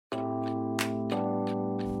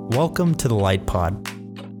Welcome to the Light Pod,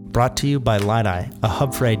 brought to you by Light-Eye, a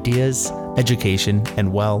hub for ideas, education,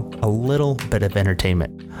 and well, a little bit of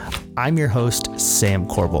entertainment. I'm your host, Sam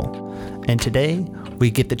Corbel, and today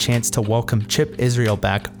we get the chance to welcome Chip Israel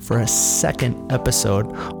back for a second episode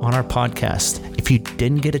on our podcast. If you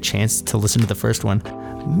didn't get a chance to listen to the first one,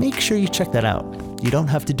 make sure you check that out. You don't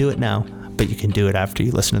have to do it now, but you can do it after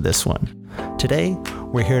you listen to this one. Today,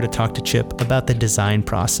 we're here to talk to Chip about the design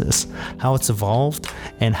process, how it's evolved,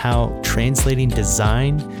 and how translating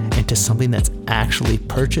design into something that's actually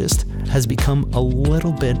purchased has become a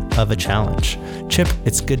little bit of a challenge. Chip,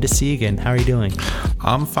 it's good to see you again. How are you doing?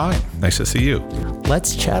 I'm fine. Nice to see you.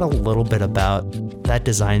 Let's chat a little bit about that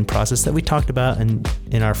design process that we talked about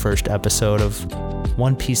in our first episode of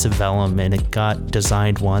one piece of vellum, and it got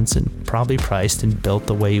designed once and probably priced and built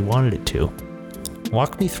the way you wanted it to.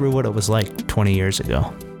 Walk me through what it was like 20 years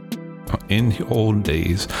ago. In the old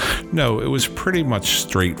days, no, it was pretty much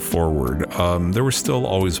straightforward. There were still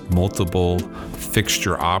always multiple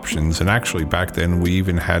fixture options. And actually back then we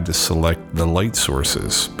even had to select the light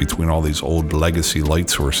sources between all these old legacy light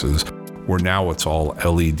sources, where now it's all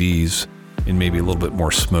LEDs and maybe a little bit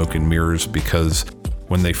more smoke and mirrors, because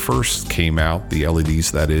when they first came out, the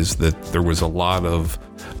LEDs, that is, that there was a lot of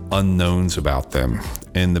unknowns about them.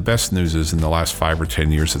 And the best news is in the last 5 or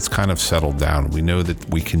 10 years, it's kind of settled down. We know that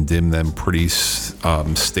we can dim them pretty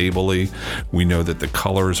stably. We know that the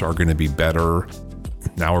colors are going to be better.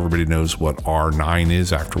 Now everybody knows what R9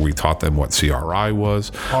 is after we taught them what CRI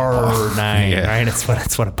was. R9, right?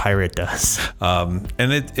 It's what a pirate does.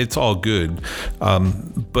 And it's all good.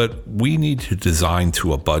 But we need to design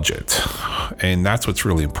to a budget. And that's what's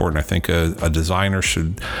really important. I think a designer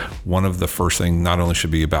should, one of the first things not only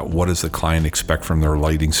should be about what does the client expect from their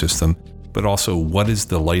lighting system, but also what is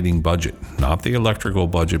the lighting budget? Not the electrical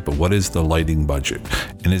budget, but what is the lighting budget?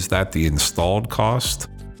 And is that the installed cost?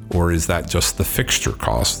 Or is that just the fixture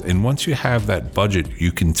cost? And once you have that budget,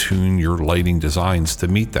 you can tune your lighting designs to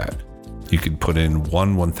meet that. You could put in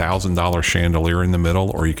one $1,000 chandelier in the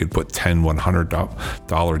middle, or you could put 10 $100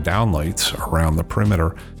 downlights around the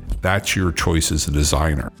perimeter. That's your choice as a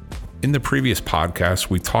designer. In the previous podcast,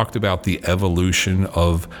 we talked about the evolution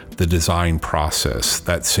of the design process,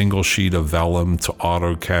 that single sheet of vellum to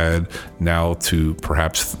AutoCAD, now to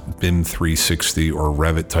perhaps BIM 360 or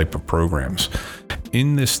Revit type of programs.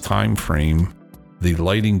 In this time frame, the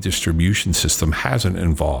lighting distribution system hasn't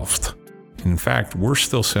evolved. In fact, we're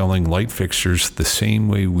still selling light fixtures the same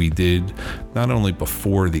way we did not only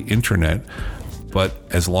before the internet, but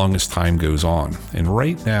as long as time goes on. And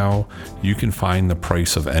right now, you can find the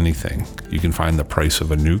price of anything. You can find the price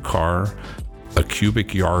of a new car, a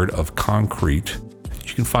cubic yard of concrete.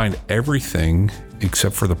 You can find everything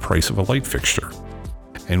except for the price of a light fixture.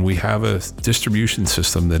 And we have a distribution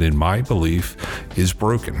system that, in my belief, is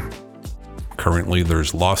broken. Currently,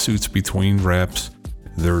 there's lawsuits between reps.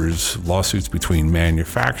 There's lawsuits between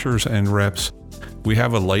manufacturers and reps. We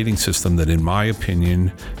have a lighting system that, in my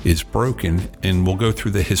opinion, is broken, and we'll go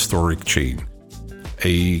through the historic chain.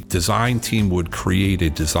 A design team would create a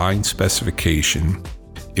design specification.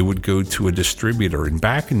 It would go to a distributor. And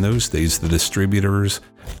back in those days, the distributors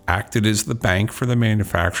acted as the bank for the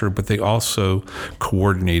manufacturer, but they also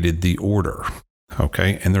coordinated the order.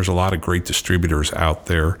 Okay. And there's a lot of great distributors out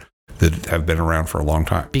there that have been around for a long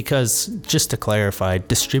time. Because just to clarify,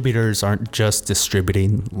 distributors aren't just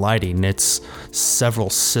distributing lighting. It's several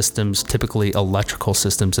systems, typically electrical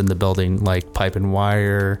systems in the building, like pipe and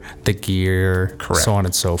wire, the gear, Correct. So on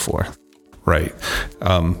and so forth. Right.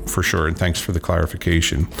 For sure. And thanks for the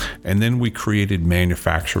clarification. And then we created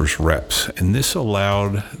manufacturers reps. And this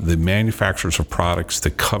allowed the manufacturers of products to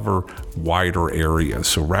cover wider areas.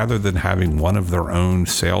 So rather than having one of their own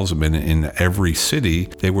salesmen in every city,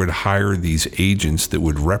 they would hire these agents that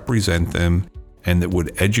would represent them and that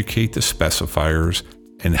would educate the specifiers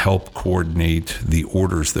and help coordinate the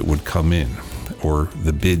orders that would come in, or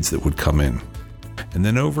the bids that would come in. And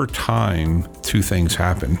then over time, two things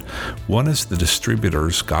happened. One is the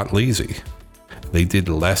distributors got lazy. They did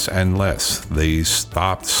less and less. They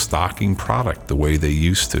stopped stocking product the way they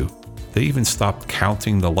used to. They even stopped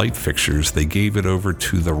counting the light fixtures. They gave it over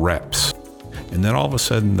to the reps. And then all of a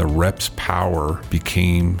sudden, the reps' power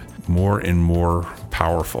became more and more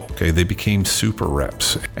powerful. Okay, they became super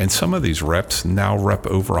reps. And some of these reps now rep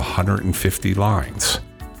over 150 lines.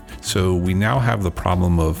 So we now have the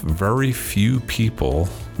problem of very few people,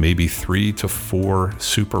 maybe 3 to 4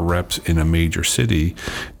 super reps in a major city,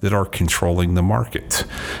 that are controlling the market.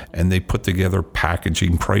 And they put together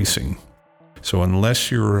packaging pricing. So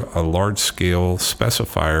unless you're a large-scale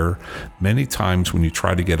specifier, many times when you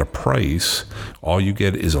try to get a price, all you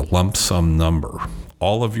get is a lump sum number.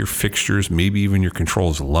 all of your fixtures, maybe even your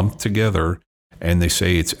controls lumped together, and they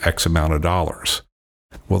say it's X amount of dollars.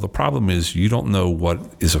 Well, the problem is you don't know what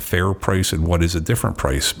is a fair price and what is a different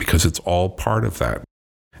price because it's all part of that.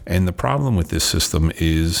 And the problem with this system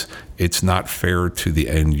is it's not fair to the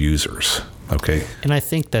end users. Okay. And I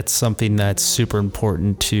think that's something that's super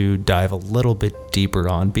important to dive a little bit deeper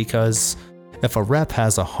on, because if a rep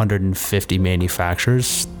has 150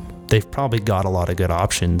 manufacturers, they've probably got a lot of good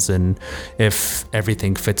options. And if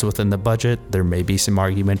everything fits within the budget, there may be some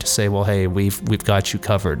argument to say, well, hey, we've got you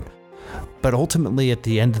covered. But ultimately, at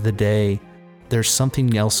the end of the day, there's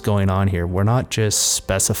something else going on here. We're not just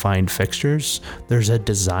specifying fixtures. There's a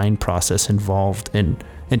design process involved. And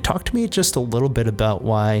talk to me just a little bit about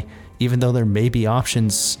why, even though there may be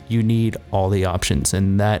options, you need all the options,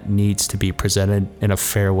 and that needs to be presented in a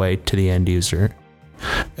fair way to the end user.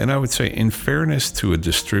 And I would say, in fairness to a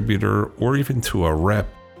distributor or even to a rep,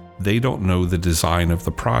 they don't know the design of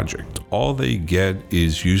the project. All they get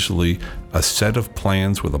is usually a set of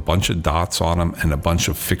plans with a bunch of dots on them and a bunch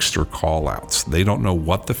of fixture callouts. They don't know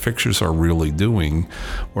what the fixtures are really doing,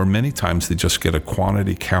 or many times they just get a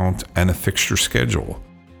quantity count and a fixture schedule.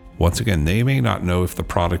 Once again, they may not know if the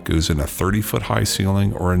product goes in a 30-foot high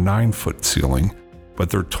ceiling or a 9-foot ceiling,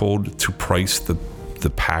 but they're told to price the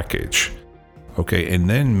package. Okay, and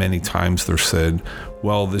then many times they're said,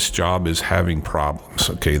 well, this job is having problems.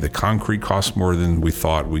 Okay, the concrete costs more than we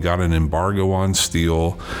thought. We got an embargo on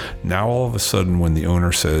steel. Now all of a sudden, when the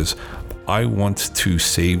owner says, I want to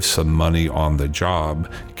save some money on the job,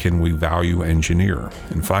 can we value engineer?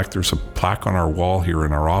 In fact, there's a plaque on our wall here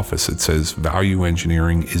in our office that says value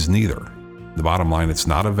engineering is neither. The bottom line, it's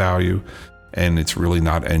not a value and it's really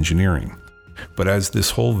not engineering. But as this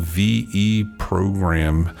whole VE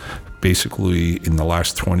program basically in the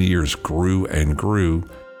last 20 years grew and grew,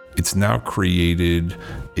 it's now created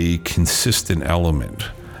a consistent element.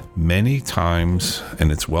 Many times,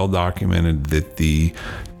 and it's well documented, that the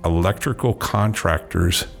electrical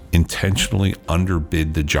contractors intentionally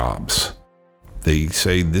underbid the jobs. They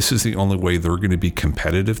say this is the only way they're going to be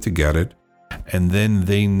competitive to get it. And then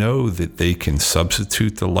they know that they can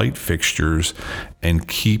substitute the light fixtures and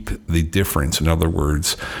keep the difference. In other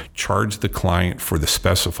words, charge the client for the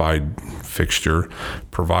specified fixture,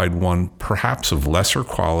 provide one perhaps of lesser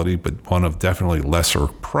quality, but one of definitely lesser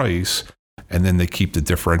price, and then they keep the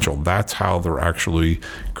differential. That's how they're actually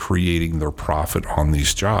creating their profit on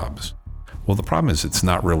these jobs. Well, the problem is it's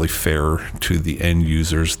not really fair to the end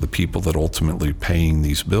users, the people that ultimately paying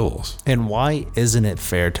these bills. And why isn't it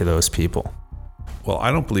fair to those people? Well,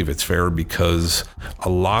 I don't believe it's fair because a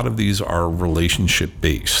lot of these are relationship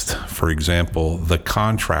based. For example, the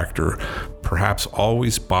contractor perhaps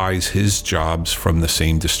always buys his jobs from the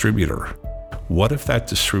same distributor. What if that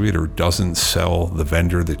distributor doesn't sell the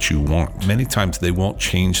vendor that you want? Many times they won't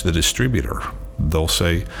change the distributor. They'll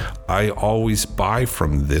say, I always buy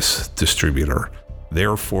from this distributor.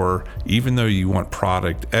 Therefore, even though you want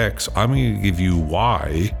product X, I'm going to give you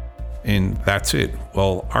Y. And that's it.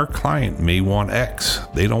 Well, our client may want X.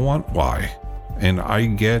 They don't want Y. And I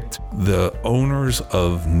get the owners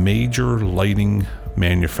of major lighting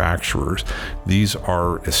manufacturers. These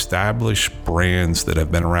are established brands that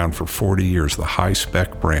have been around for 40 years, the high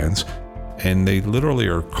spec brands. And they literally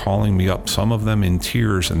are calling me up, some of them in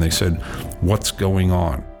tears, and they said, what's going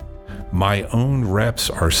on? My own reps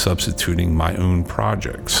are substituting my own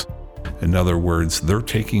projects. In other words, they're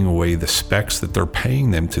taking away the specs that they're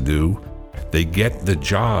paying them to do. They get the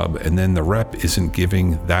job, and then the rep isn't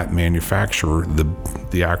giving that manufacturer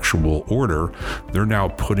the actual order. They're now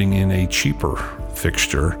putting in a cheaper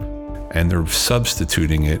fixture, and they're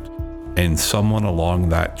substituting it. And someone along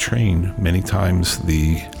that chain, many times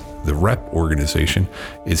the rep organization,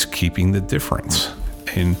 is keeping the difference.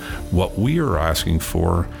 And what we are asking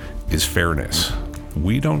for is fairness.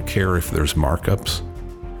 We don't care if there's markups,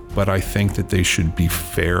 but I think that they should be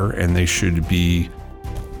fair, and they should be,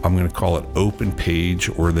 I'm going to call it open page,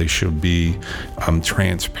 or they should be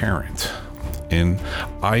transparent. And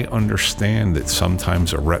I understand that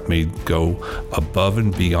sometimes a rep may go above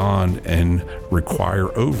and beyond and require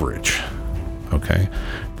overage. Okay.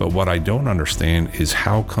 But what I don't understand is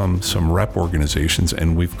how come some rep organizations,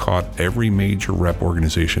 and we've caught every major rep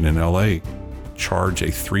organization in LA, charge a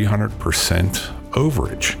 300%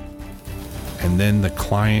 overage. And then the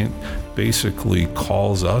client basically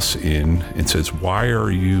calls us in and says, why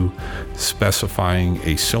are you specifying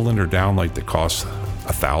a cylinder downlight that costs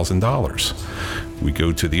 $1,000? We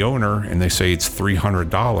go to the owner and they say it's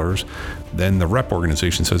 $300. Then the rep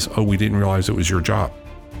organization says, oh, we didn't realize it was your job.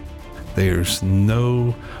 There's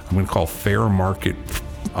no, I'm going to call fair market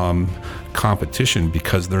competition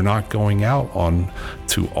because they're not going out on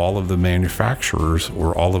to all of the manufacturers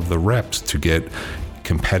or all of the reps to get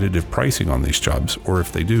competitive pricing on these jobs. Or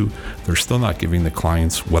if they do, they're still not giving the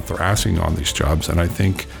clients what they're asking on these jobs. And I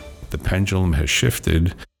think the pendulum has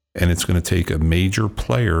shifted, and it's going to take a major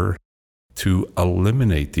player to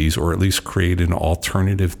eliminate these, or at least create an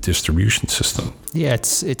alternative distribution system. Yeah,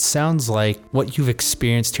 it sounds like what you've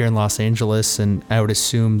experienced here in Los Angeles, and I would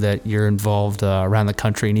assume that you're involved around the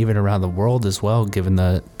country and even around the world as well, given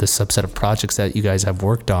the subset of projects that you guys have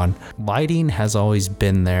worked on. Lighting has always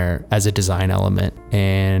been there as a design element,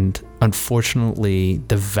 and unfortunately,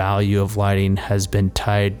 the value of lighting has been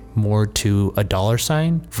tied more to a dollar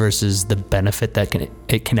sign versus the benefit that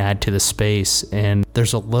it can add to the space. And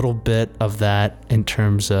there's a little bit of that in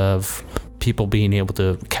terms of people being able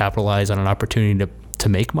to capitalize on an opportunity to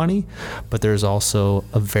make money, but there's also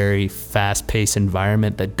a very fast-paced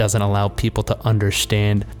environment that doesn't allow people to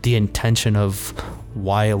understand the intention of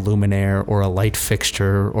why a luminaire or a light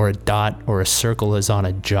fixture or a dot or a circle is on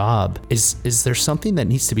a job. Is there something that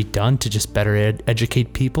needs to be done to just better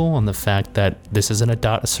educate people on the fact that this isn't a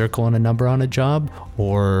dot, a circle, and a number on a job?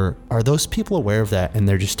 Or are those people aware of that and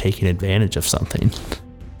they're just taking advantage of something?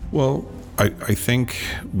 Well, I think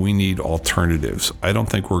we need alternatives. I don't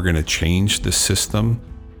think we're going to change the system,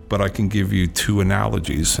 but I can give you two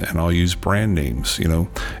analogies, and I'll use brand names.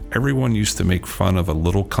 Everyone used to make fun of a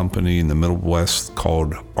little company in the Midwest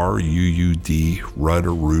called RUUD, Rudd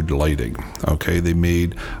or Rude Lighting. Okay, they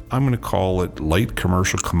made, I'm going to call it light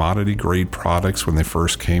commercial commodity grade products when they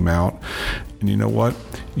first came out. And you know what?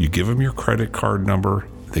 You give them your credit card number,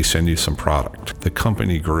 they send you some product. The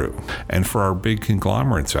company grew. And for our big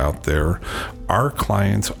conglomerates out there, our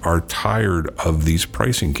clients are tired of these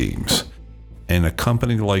pricing games. And a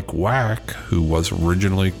company like WAC, who was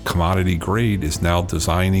originally commodity grade, is now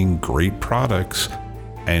designing great products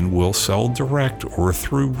and will sell direct or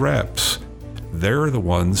through reps. They're the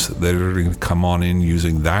ones that are going to come on in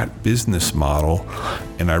using that business model.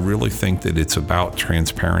 And I really think that it's about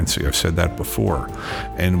transparency. I've said that before.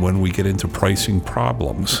 And when we get into pricing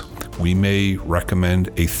problems, we may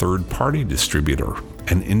recommend a third-party distributor,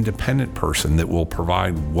 an independent person that will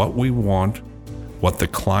provide what we want, what the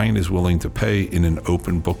client is willing to pay in an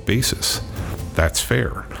open book basis. That's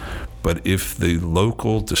fair. But if the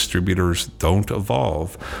local distributors don't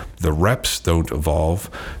evolve, the reps don't evolve,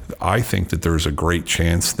 I think that there's a great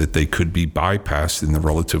chance that they could be bypassed in the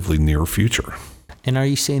relatively near future. And are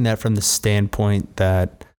you saying that from the standpoint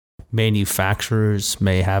that manufacturers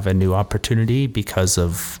may have a new opportunity because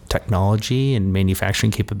of technology and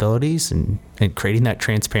manufacturing capabilities and creating that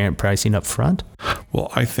transparent pricing up front?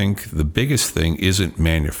 Well, I think the biggest thing isn't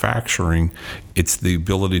manufacturing, it's the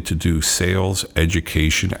ability to do sales,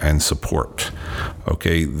 education, and support.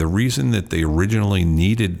 Okay, the reason that they originally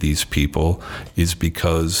needed these people is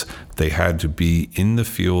because they had to be in the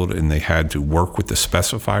field and they had to work with the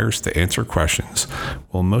specifiers to answer questions.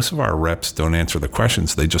 Well, most of our reps don't answer the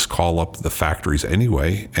questions. They just call up the factories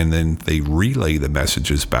anyway, and then they relay the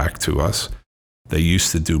messages back to us. They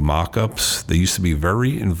used to do mock-ups. They used to be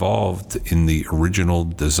very involved in the original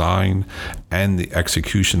design and the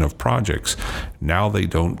execution of projects. Now they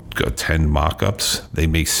don't attend mock-ups. They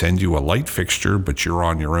may send you a light fixture, but you're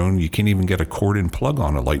on your own. You can't even get a cord and plug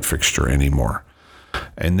on a light fixture anymore.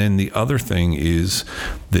 And then the other thing is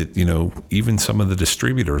that, even some of the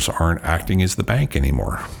distributors aren't acting as the bank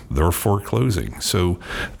anymore. They're foreclosing. So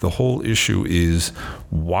the whole issue is,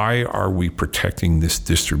 why are we protecting this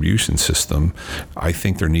distribution system? I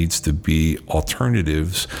think there needs to be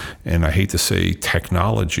alternatives. And I hate to say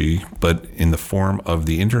technology, but in the form of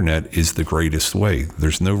the internet is the greatest way.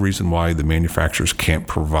 There's no reason why the manufacturers can't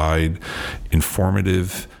provide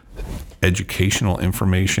informative, educational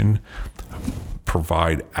information,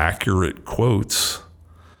 provide accurate quotes,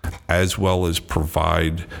 as well as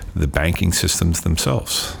provide the banking systems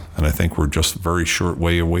themselves. And I think we're just a very short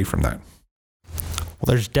way away from that. Well,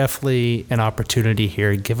 there's definitely an opportunity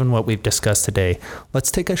here, given what we've discussed today.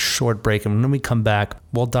 Let's take a short break, and when we come back,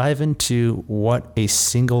 we'll dive into what a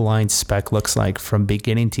single line spec looks like from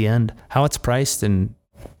beginning to end, how it's priced, and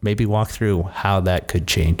maybe walk through how that could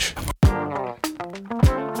change.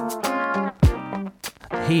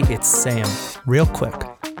 Hey, it's Sam. Real quick,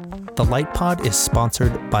 the Light Pod is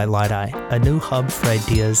sponsored by Light-Eye, a new hub for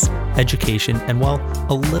ideas, education, and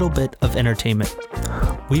a little bit of entertainment.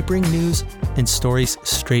 We bring news and stories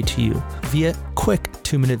straight to you via quick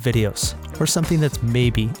 2-minute videos or something that's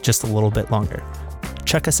maybe just a little bit longer.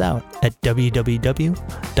 Check us out at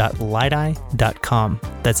www.lighteye.com.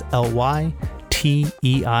 That's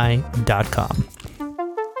LYTEI.com.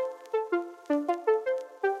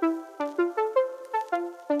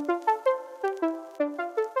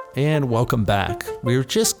 And welcome back. We were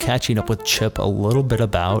just catching up with Chip a little bit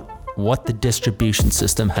about what the distribution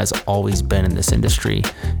system has always been in this industry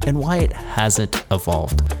and why it hasn't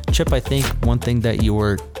evolved. Chip, I think one thing that you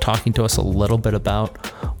were talking to us a little bit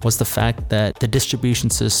about was the fact that the distribution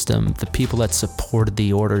system, the people that supported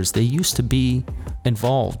the orders, they used to be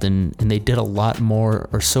involved and they did a lot more,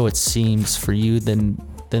 or so it seems, for you than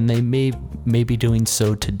they may be doing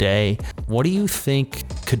so today. What do you think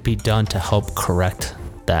could be done to help correct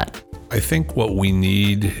that? I think what we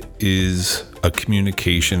need is a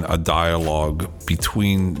communication, a dialogue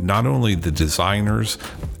between not only the designers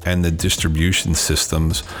and the distribution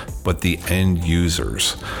systems, but the end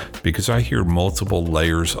users. Because I hear multiple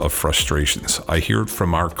layers of frustrations. I hear it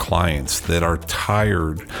from our clients that are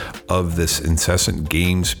tired of this incessant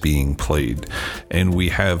games being played. And we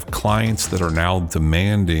have clients that are now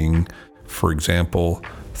demanding, for example,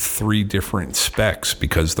 3 different specs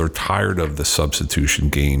because they're tired of the substitution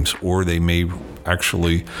games, or they may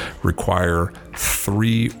actually require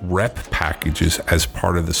 3 rep packages as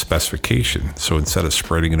part of the specification. So instead of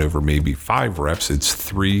spreading it over maybe 5 reps, it's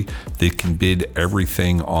 3. They can bid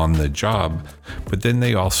everything on the job, but then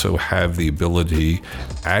they also have the ability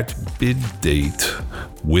at bid date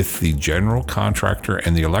with the general contractor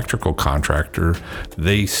and the electrical contractor,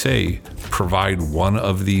 they say, provide one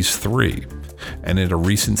of these 3. And at a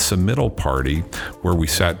recent submittal party where we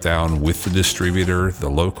sat down with the distributor, the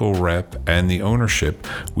local rep, and the ownership,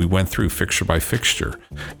 we went through fixture by fixture,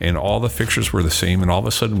 and all the fixtures were the same. And all of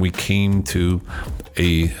a sudden we came to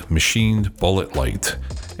a machined bullet light,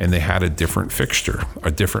 and they had a different fixture,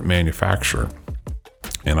 a different manufacturer.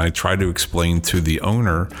 And I tried to explain to the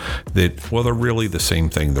owner that, well, they're really the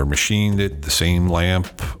same thing. They're machined it, the same lamp,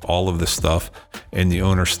 all of this stuff. And the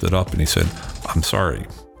owner stood up and he said, "I'm sorry."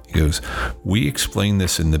 He goes, "We explained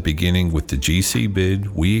this in the beginning with the GC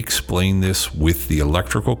bid. We explained this with the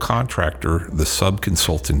electrical contractor, the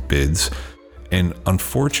sub-consultant bids. And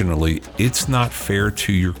unfortunately, it's not fair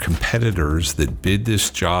to your competitors that bid this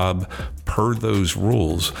job per those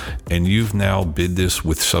rules. And you've now bid this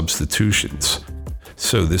with substitutions.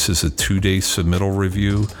 So this is a 2-day submittal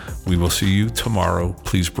review. We will see you tomorrow.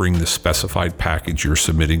 Please bring the specified package you're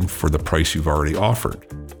submitting for the price you've already offered."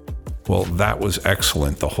 Well, that was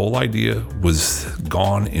excellent. The whole idea was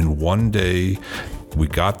gone in 1 day. We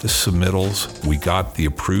got the submittals, we got the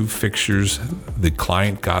approved fixtures. The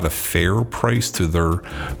client got a fair price to their,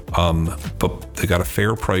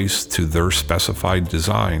 specified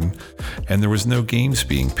design, and there was no games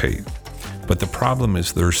being paid. But the problem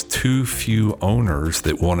is there's too few owners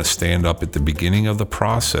that want to stand up at the beginning of the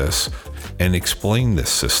process and explain this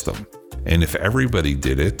system. And if everybody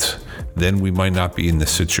did it, then we might not be in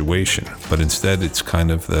this situation. But instead, it's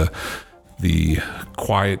kind of the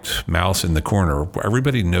quiet mouse in the corner.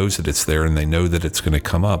 Everybody knows that it's there and they know that it's going to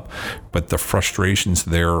come up, but the frustrations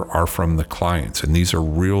there are from the clients. And these are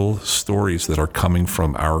real stories that are coming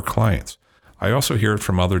from our clients. I also hear it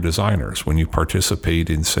from other designers when you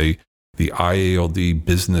participate in, say, the IALD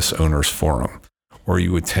Business Owners Forum, or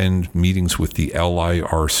you attend meetings with the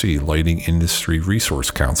LIRC, Lighting Industry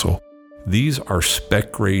Resource Council. These are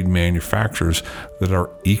spec grade manufacturers that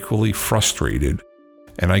are equally frustrated.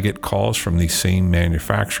 And I get calls from these same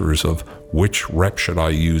manufacturers of which rep should I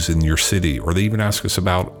use in your city? Or they even ask us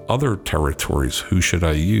about other territories. Who should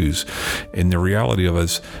I use? And the reality of it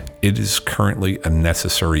is, it is currently a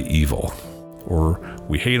necessary evil. Or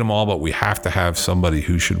we hate them all, but we have to have somebody.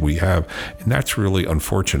 Who should we have? And that's really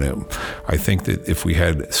unfortunate. I think that if we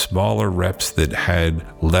had smaller reps that had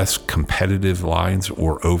less competitive lines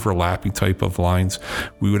or overlapping type of lines,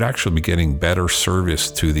 we would actually be getting better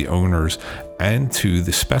service to the owners and to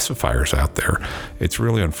the specifiers out there. It's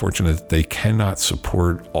really unfortunate that they cannot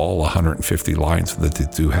support all 150 lines that they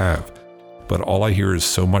do have. But all I hear is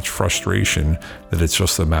so much frustration that it's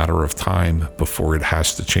just a matter of time before it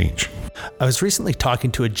has to change. I was recently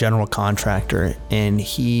talking to a general contractor, and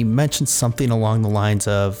he mentioned something along the lines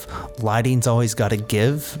of lighting's always got to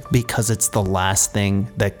give because it's the last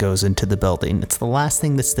thing that goes into the building. It's the last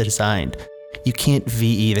thing that's designed. You can't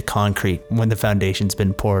VE the concrete when the foundation's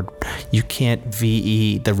been poured. You can't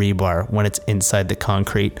VE the rebar when it's inside the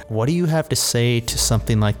concrete. What do you have to say to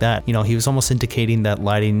something like that? You know, he was almost indicating that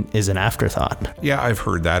lighting is an afterthought. Yeah, I've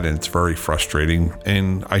heard that, and it's very frustrating.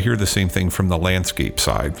 And I hear the same thing from the landscape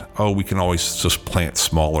side. Oh, we can always just plant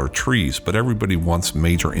smaller trees, but everybody wants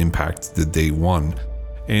major impact the day one.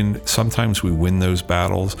 And sometimes we win those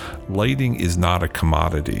battles. Lighting is not a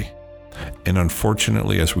commodity. And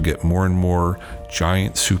unfortunately, as we get more and more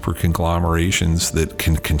giant super conglomerations that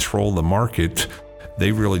can control the market,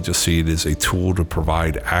 They really just see it as a tool to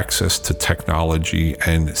provide access to technology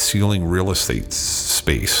and sealing real estate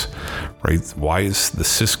space, right? Why is the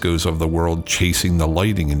Ciscos of the world chasing the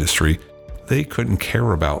lighting industry? They couldn't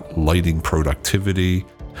care about lighting productivity,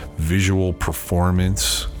 visual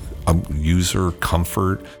performance, user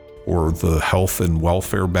comfort, or the health and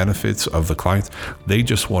welfare benefits of the clients. They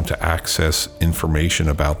just want to access information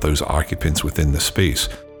about those occupants within the space.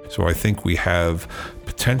 So I think we have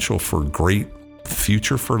potential for great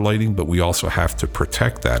future for lighting, but we also have to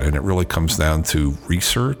protect that. And it really comes down to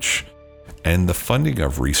research and the funding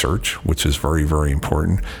of research, which is very, very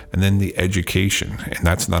important, and then the education. And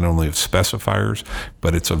that's not only of specifiers,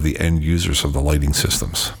 but it's of the end users of the lighting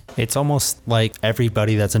systems. It's almost like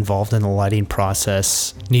everybody that's involved in the lighting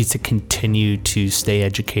process needs to continue to stay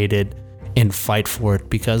educated and fight for it,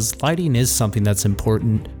 because lighting is something that's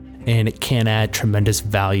important and it can add tremendous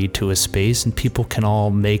value to a space, and people can all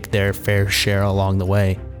make their fair share along the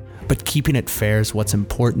way. But keeping it fair is what's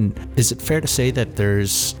important. Is it fair to say that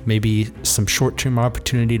there's maybe some short-term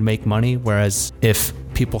opportunity to make money, whereas if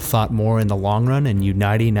people thought more in the long run and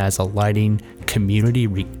uniting as a lighting community,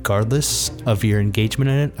 regardless of your engagement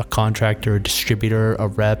in it, a contractor, a distributor, a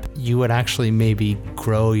rep, you would actually maybe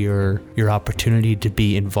grow your opportunity to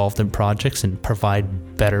be involved in projects and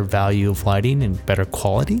provide better value of lighting and better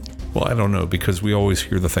quality? Well, I don't know, because we always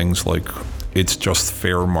hear the things like it's just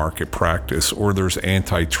fair market practice, or there's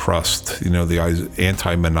antitrust, the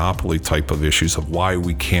anti-monopoly type of issues of why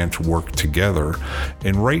we can't work together.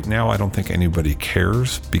 And right now, I don't think anybody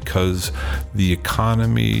cares, because the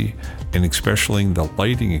economy, and especially the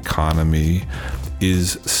lighting economy,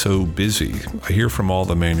 is so busy. I hear from all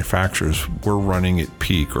the manufacturers, we're running at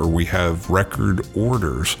peak, or we have record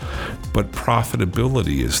orders, but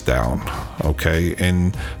profitability is down, okay?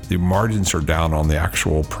 And the margins are down on the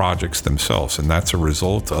actual projects themselves. And that's a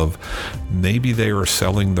result of maybe they are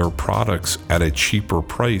selling their products at a cheaper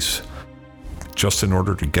price just in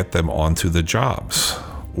order to get them onto the jobs,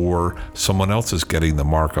 or someone else is getting the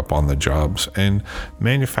markup on the jobs. And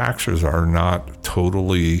manufacturers are not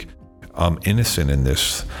totally innocent in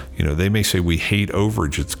this. They may say we hate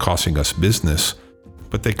overage, it's costing us business,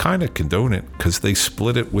 but they kind of condone it because they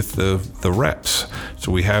split it with the reps.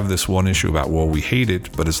 So we have this one issue about, well, we hate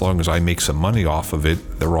it, but as long as I make some money off of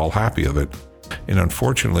it, they're all happy of it. And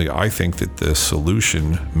unfortunately, I think that the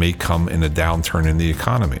solution may come in a downturn in the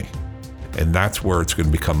economy. And that's where it's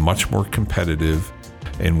going to become much more competitive.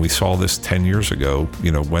 And we saw this 10 years ago,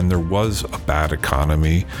 when there was a bad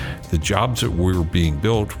economy, the jobs that were being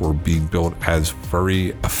built as very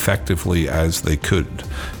effectively as they could.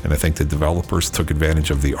 And I think the developers took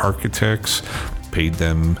advantage of the architects, paid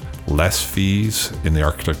them less fees, and the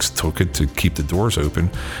architects took it to keep the doors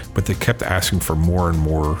open, but they kept asking for more and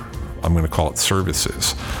more, I'm going to call it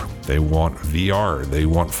services. They want VR, they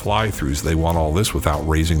want fly-throughs, they want all this without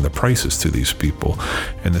raising the prices to these people.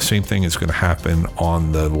 And the same thing is going to happen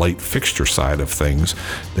on the light fixture side of things,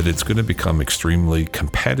 that it's going to become extremely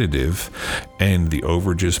competitive and the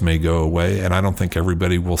overages may go away, and I don't think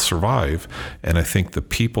everybody will survive. And I think the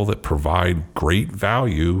people that provide great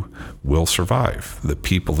value will survive. The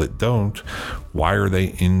people that don't, why are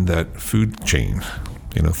they in that food chain?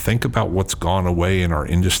 Think about what's gone away in our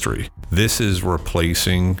industry. This is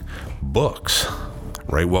replacing books,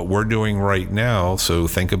 right? What we're doing right now. So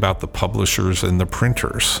think about the publishers and the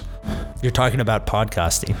printers. You're talking about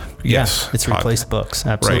podcasting. Yes. Yeah, it's replaced books.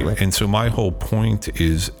 Absolutely. Right. And so my whole point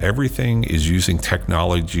is everything is using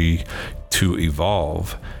technology to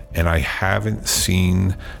evolve. And I haven't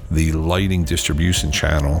seen the lighting distribution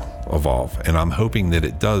channel evolve. And I'm hoping that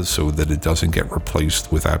it does, so that it doesn't get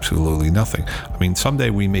replaced with absolutely nothing. I mean, someday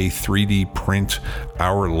we may 3D print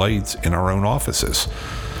our lights in our own offices.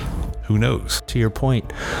 Who knows? To your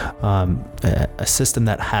point, a system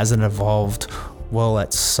that hasn't evolved will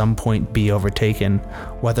at some point be overtaken,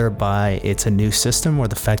 whether by it's a new system or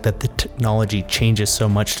the fact that the technology changes so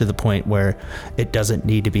much to the point where it doesn't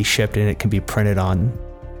need to be shipped and it can be printed on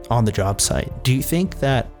the job site. Do you think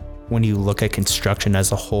that when you look at construction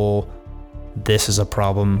as a whole, this is a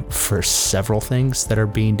problem for several things that are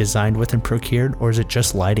being designed with and procured, or is it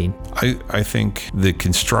just lighting? I think the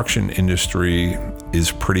construction industry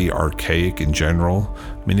is pretty archaic in general.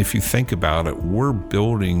 I mean, if you think about it, we're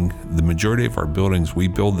building, the majority of our buildings, we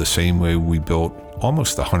build the same way we built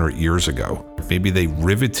almost 100 years ago. Maybe they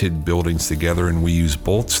riveted buildings together and we use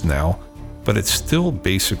bolts now, but it's still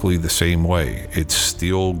basically the same way. It's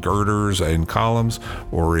steel girders and columns,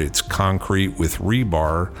 or it's concrete with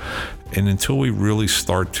rebar. And until we really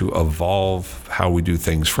start to evolve how we do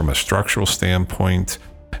things from a structural standpoint,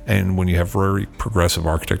 and when you have very progressive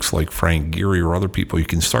architects like Frank Gehry or other people, you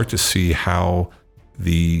can start to see how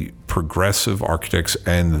the progressive architects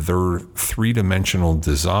and their three-dimensional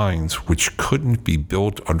designs, which couldn't be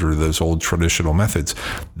built under those old traditional methods,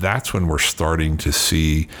 that's when we're starting to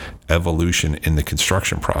see evolution in the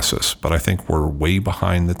construction process. But I think we're way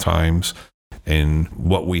behind the times, and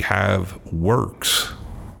what we have works,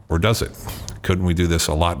 or does it? Couldn't we do this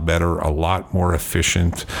a lot better, a lot more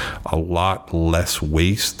efficient, a lot less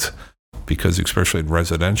waste? Because especially in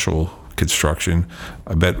residential construction,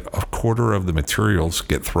 I bet a quarter of the materials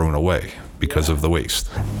get thrown away because of the waste.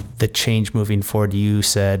 The change moving forward, you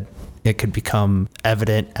said it could become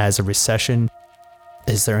evident as a recession.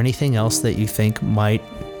 Is there anything else that you think might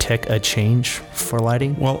tick a change for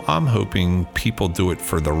lighting? Well, I'm hoping people do it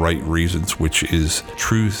for the right reasons, which is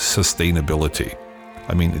true sustainability.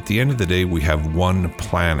 I mean, at the end of the day, we have one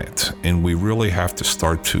planet, and we really have to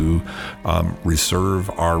start to reserve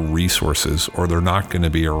our resources, or they're not going to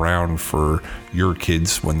be around for your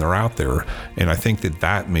kids when they're out there. And I think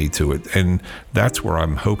that may do it. And that's where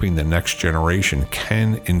I'm hoping the next generation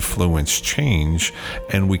can influence change,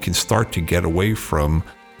 and we can start to get away from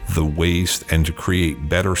the waste and to create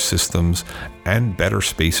better systems and better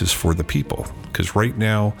spaces for the people. Because right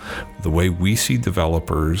now, the way we see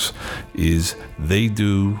developers is they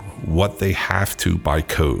do what they have to by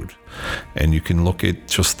code. And you can look at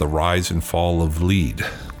just the rise and fall of LEED.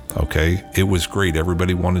 Okay, it was great.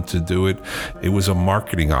 Everybody wanted to do it. It was a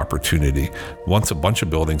marketing opportunity. Once a bunch of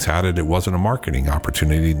buildings had it, it wasn't a marketing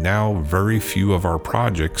opportunity. Now, very few of our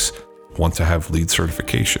projects want to have LEED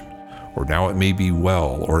certification. Or now it may be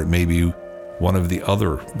WELL, or it may be one of the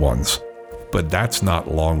other ones. But that's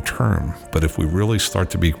not long term. But if we really start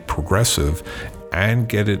to be progressive and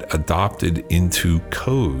get it adopted into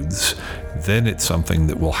codes, then it's something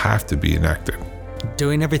that will have to be enacted.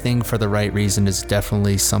 Doing everything for the right reason is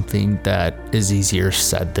definitely something that is easier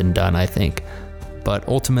said than done, I think. But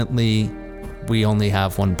ultimately, we only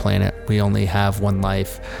have one planet. We only have one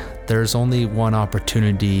life. There's only one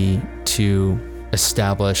opportunity to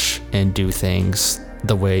establish and do things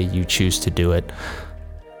the way you choose to do it.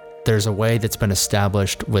 There's a way that's been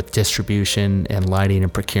established with distribution and lighting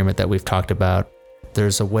and procurement that we've talked about.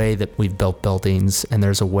 There's a way that we've built buildings, and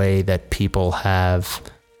there's a way that people have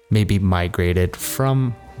maybe migrated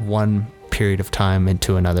from one period of time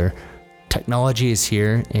into another. Technology is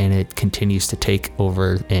here, and it continues to take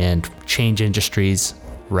over and change industries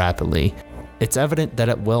rapidly. It's evident that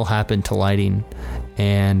it will happen to lighting,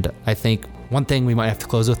 and I think one thing we might have to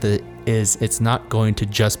close with is it's not going to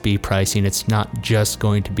just be pricing. It's not just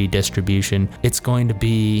going to be distribution. It's going to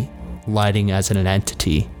be lighting as an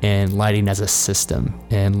entity, and lighting as a system,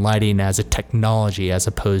 and lighting as a technology as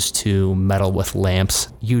opposed to metal with lamps.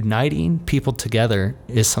 Uniting people together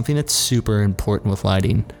is something that's super important with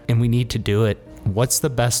lighting, and we need to do it. What's the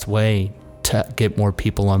best way to get more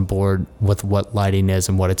people on board with what lighting is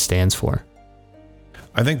and what it stands for?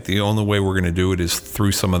 I think the only way we're going to do it is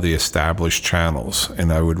through some of the established channels.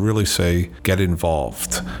 And I would really say get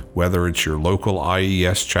involved, whether it's your local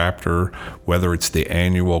IES chapter, whether it's the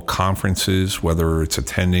annual conferences, whether it's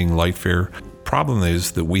attending Light Fair. Problem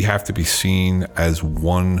is that we have to be seen as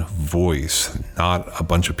one voice, not a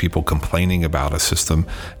bunch of people complaining about a system.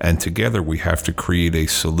 And together we have to create a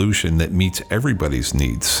solution that meets everybody's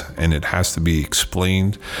needs. And it has to be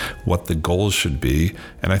explained what the goals should be.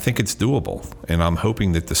 And I think it's doable. And I'm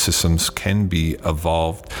hoping that the systems can be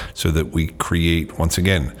evolved so that we create, once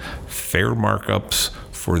again, fair markups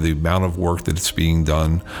for the amount of work that's being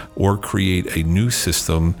done, or create a new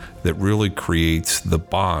system that really creates the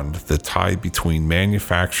bond, the tie between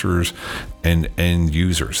manufacturers and end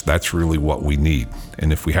users. That's really what we need.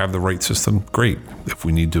 And if we have the right system, great. If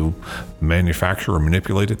we need to manufacture or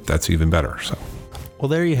manipulate it, that's even better. So, well,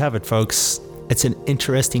 there you have it, folks. It's an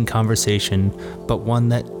interesting conversation, but one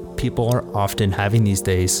that people are often having these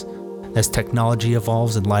days. As technology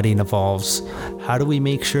evolves and lighting evolves, how do we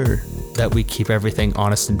make sure that we keep everything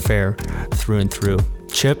honest and fair through and through?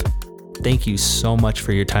 Chip, thank you so much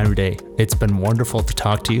for your time today. It's been wonderful to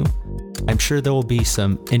talk to you. I'm sure there will be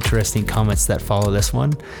some interesting comments that follow this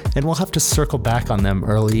one, and we'll have to circle back on them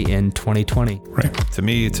early in 2020. Right. To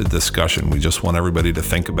me, it's a discussion. We just want everybody to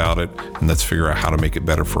think about it, and let's figure out how to make it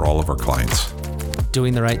better for all of our clients.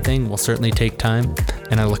 Doing the right thing will certainly take time,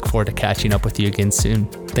 and I look forward to catching up with you again soon.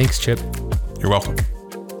 Thanks, Chip. You're welcome.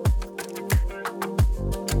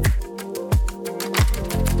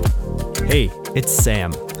 Hey, it's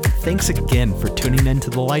Sam. Thanks again for tuning in to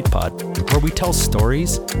the Light Pod, where we tell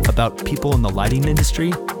stories about people in the lighting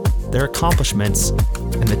industry, their accomplishments,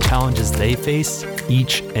 and the challenges they face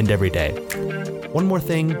each and every day. One more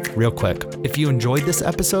thing, real quick. If you enjoyed this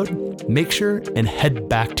episode, make sure and head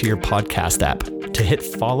back to your podcast app to hit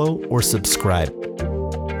follow or subscribe.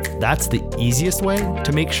 That's the easiest way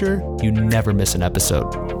to make sure you never miss an episode.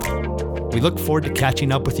 We look forward to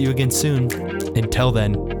catching up with you again soon. Until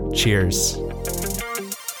then, cheers.